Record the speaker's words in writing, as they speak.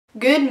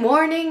Good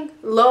morning,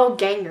 low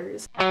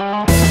gangers.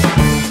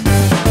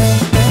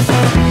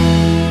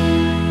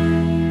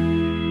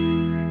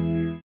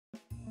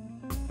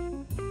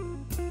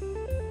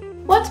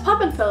 What's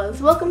poppin',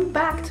 fellas? Welcome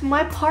back to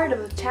my part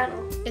of the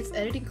channel. It's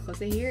editing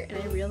Jose here, and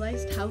I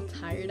realized how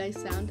tired I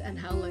sound and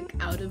how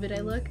out of it I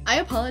look. I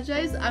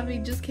apologize. I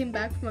just came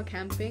back from a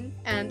camping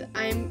and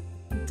I'm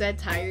dead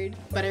tired,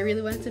 but I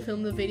really wanted to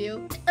film the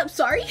video. I'm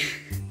sorry.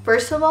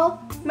 First of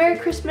all, Merry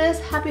Christmas,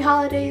 Happy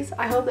Holidays.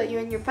 I hope that you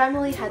and your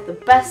family had the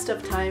best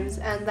of times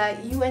and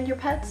that you and your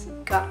pets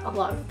got a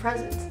lot of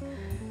presents.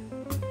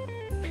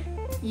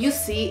 You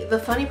see, the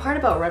funny part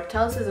about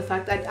reptiles is the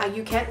fact that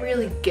you can't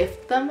really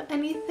gift them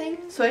anything,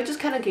 so I just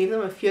kind of gave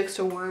them a few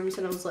extra worms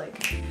and I was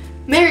like,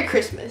 Merry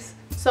Christmas!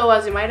 So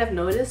as you might have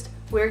noticed,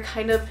 we're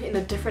kind of in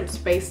a different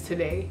space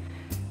today.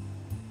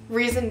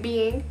 Reason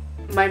being,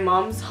 my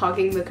mom's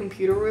hogging the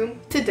computer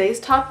room. Today's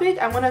topic,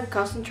 I want to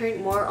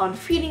concentrate more on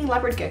feeding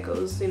leopard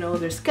geckos, you know,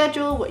 their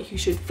schedule, what you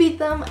should feed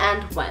them,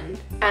 and when.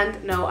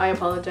 And no, I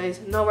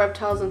apologize, no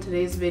reptiles in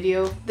today's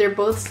video. They're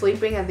both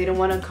sleeping and they don't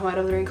want to come out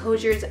of their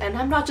enclosures, and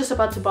I'm not just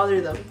about to bother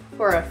them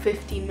for a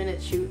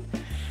 15-minute shoot.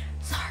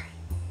 Sorry.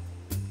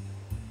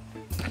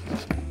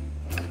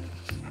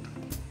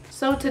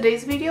 So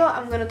today's video,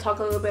 I'm going to talk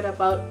a little bit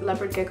about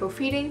leopard gecko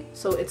feeding,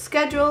 so its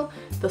schedule,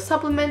 the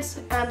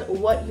supplements, and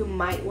what you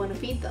might want to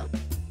feed them.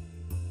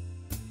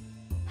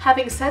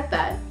 Having said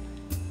that,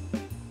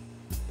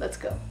 let's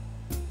go.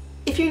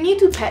 If you're new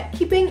to pet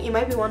keeping, you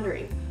might be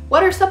wondering,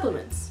 what are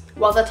supplements?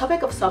 Well, the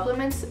topic of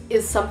supplements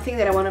is something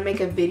that I want to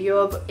make a video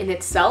of in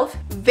itself.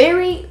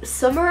 Very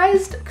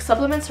summarized,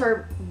 supplements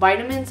are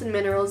vitamins and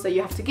minerals that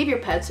you have to give your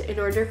pets in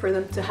order for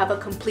them to have a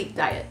complete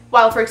diet.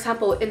 While, for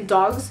example, in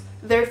dogs,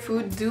 their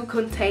food do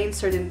contain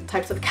certain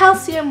types of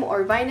calcium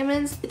or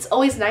vitamins, it's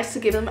always nice to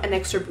give them an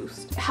extra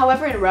boost.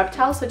 However, in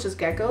reptiles such as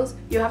geckos,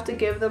 you have to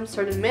give them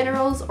certain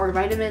minerals or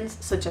vitamins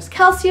such as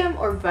calcium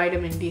or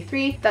vitamin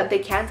D3 that they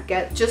can't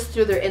get just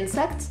through their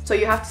insects, so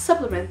you have to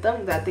supplement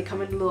them, that they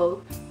come in a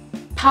little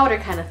powder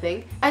kind of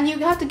thing, and you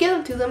have to give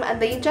them to them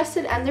and they ingest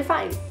it and they're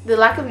fine. The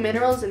lack of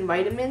minerals and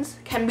vitamins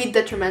can be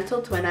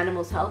detrimental to an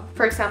animal's health.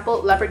 For example,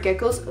 leopard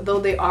geckos, though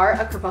they are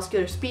a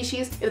crepuscular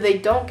species, if they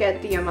don't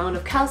get the amount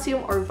of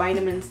calcium or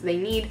vitamins they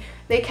need,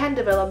 they can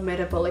develop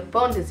metabolic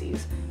bone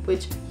disease,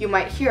 which you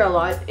might hear a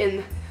lot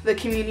in the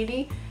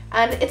community,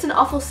 and it's an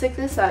awful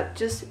sickness that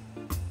just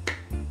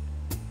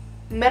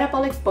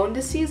metabolic bone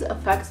disease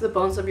affects the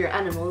bones of your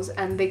animals,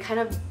 and they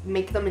kind of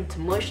make them into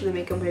mush, they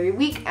make them very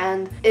weak,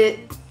 and it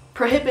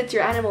prohibits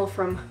your animal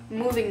from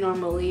moving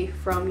normally,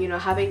 from, you know,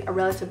 having a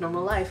relative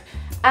normal life,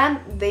 and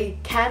they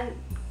can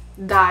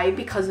die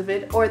because of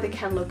it, or they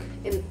can look,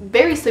 in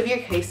very severe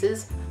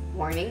cases,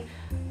 warning,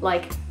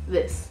 like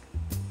this.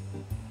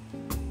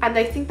 And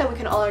I think that we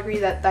can all agree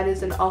that that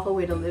is an awful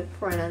way to live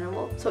for an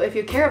animal. So if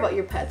you care about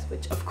your pets,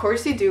 which of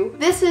course you do,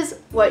 this is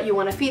what you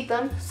want to feed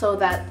them so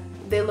that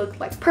they look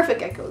like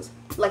perfect geckos,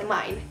 like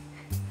mine.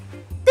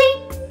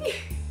 Ding!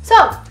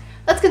 So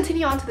let's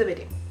continue on to the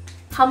video.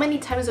 How many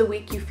times a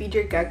week you feed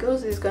your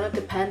geckos is going to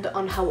depend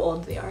on how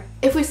old they are.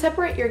 If we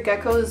separate your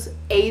gecko's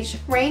age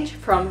range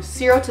from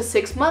 0 to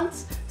 6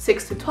 months,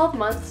 6 to 12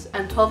 months,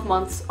 and 12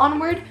 months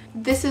onward,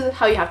 this is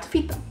how you have to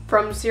feed them.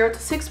 From 0 to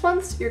 6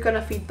 months, you're going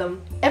to feed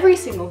them every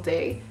single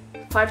day,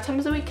 5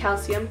 times a week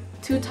calcium,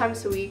 2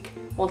 times a week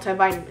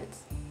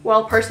multivitamins.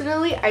 Well,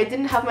 personally, I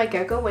didn't have my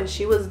gecko when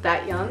she was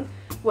that young.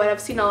 What I've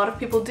seen a lot of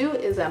people do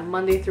is that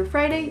Monday through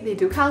Friday, they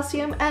do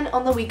calcium, and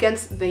on the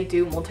weekends, they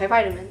do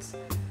multivitamins.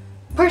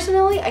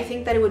 Personally, I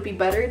think that it would be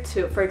better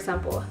to, for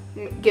example,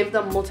 give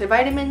them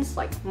multivitamins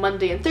like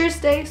Monday and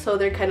Thursday, so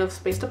they're kind of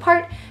spaced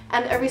apart,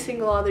 and every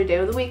single other day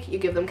of the week you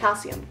give them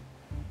calcium.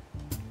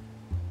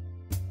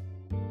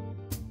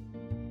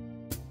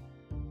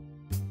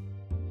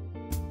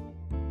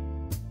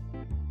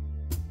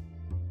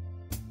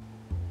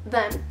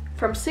 Then,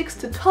 from 6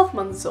 to 12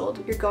 months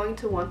old, you're going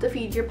to want to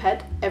feed your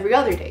pet every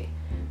other day.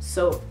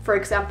 So, for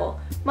example,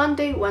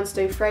 Monday,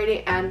 Wednesday,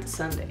 Friday, and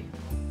Sunday.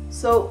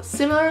 So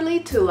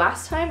similarly to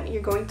last time,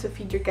 you're going to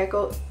feed your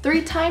gecko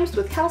 3 times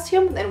with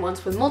calcium and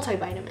once with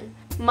multivitamin.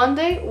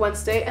 Monday,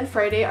 Wednesday, and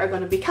Friday are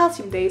going to be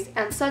calcium days,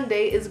 and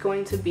Sunday is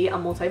going to be a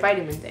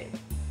multivitamin day.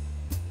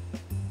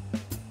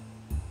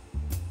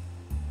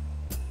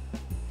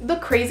 The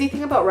crazy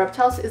thing about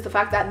reptiles is the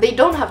fact that they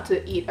don't have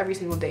to eat every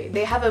single day.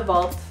 They have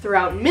evolved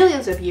throughout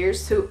millions of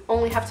years to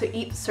only have to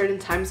eat certain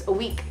times a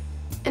week.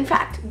 In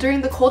fact,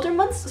 during the colder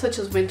months, such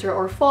as winter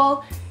or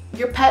fall,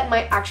 your pet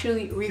might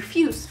actually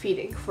refuse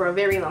feeding for a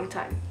very long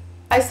time.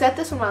 I said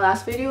this in my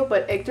last video,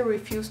 but Egda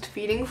refused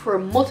feeding for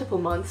multiple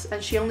months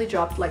and she only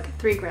dropped like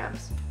 3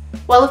 grams.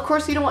 While of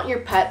course you don't want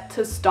your pet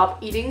to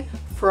stop eating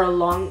for a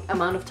long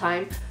amount of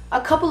time, a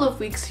couple of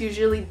weeks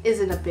usually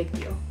isn't a big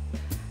deal.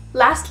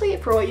 Lastly,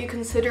 for what you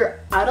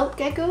consider adult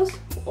geckos,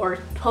 or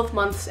 12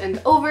 months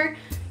and over,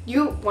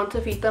 you want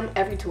to feed them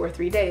every 2 or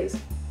 3 days.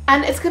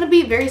 And it's going to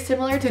be very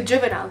similar to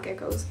juvenile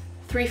geckos.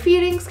 3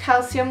 feedings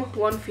calcium,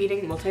 1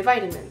 feeding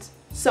multivitamins.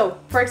 So,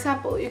 for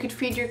example, you could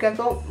feed your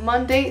gecko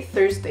Monday,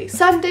 Thursday,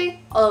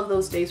 Sunday. All of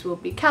those days will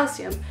be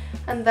calcium.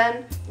 And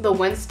then the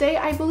Wednesday,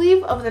 I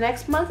believe, of the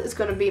next month is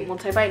going to be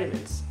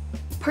multivitamins.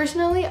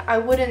 Personally, I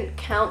wouldn't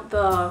count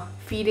the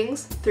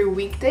feedings through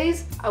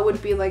weekdays. I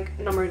would be like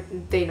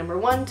day number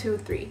 1, 2,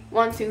 3,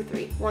 1, 2,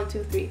 3, 1,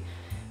 2, 3.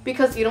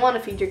 Because you don't want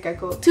to feed your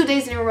gecko 2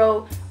 days in a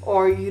row,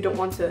 or you don't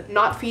want to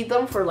not feed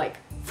them for like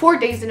 4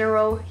 days in a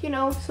row,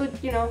 so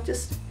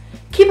just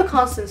keep a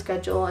constant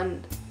schedule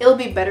and it'll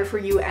be better for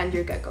you and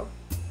your gecko.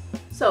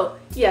 So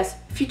yes,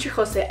 future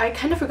Jose, I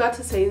kind of forgot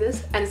to say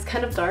this and it's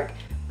kind of dark,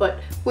 but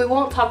we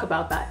won't talk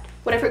about that.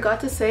 What I forgot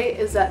to say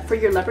is that for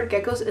your leopard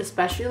geckos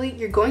especially,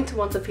 you're going to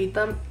want to feed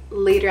them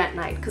later at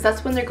night because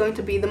that's when they're going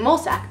to be the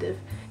most active.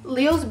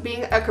 Leos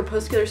being a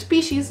crepuscular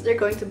species, they're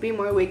going to be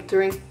more awake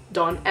during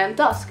dawn and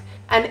dusk.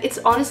 And it's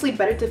honestly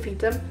better to feed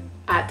them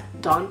at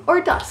dawn or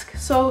dusk.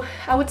 So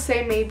I would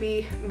say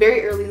maybe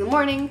very early in the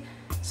morning,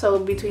 so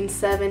between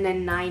 7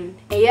 and 9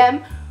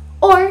 a.m.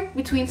 or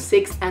between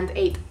 6 and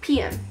 8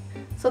 p.m.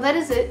 So that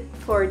is it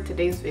for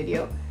today's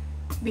video.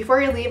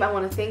 Before you leave, I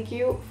want to thank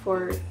you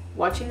for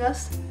watching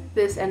us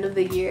this end of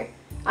the year.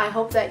 I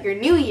hope that your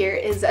new year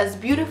is as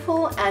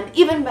beautiful and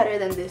even better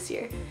than this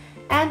year.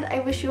 And I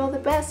wish you all the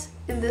best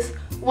in this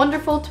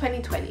wonderful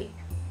 2020.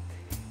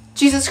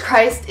 Jesus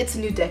Christ, it's a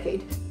new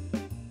decade.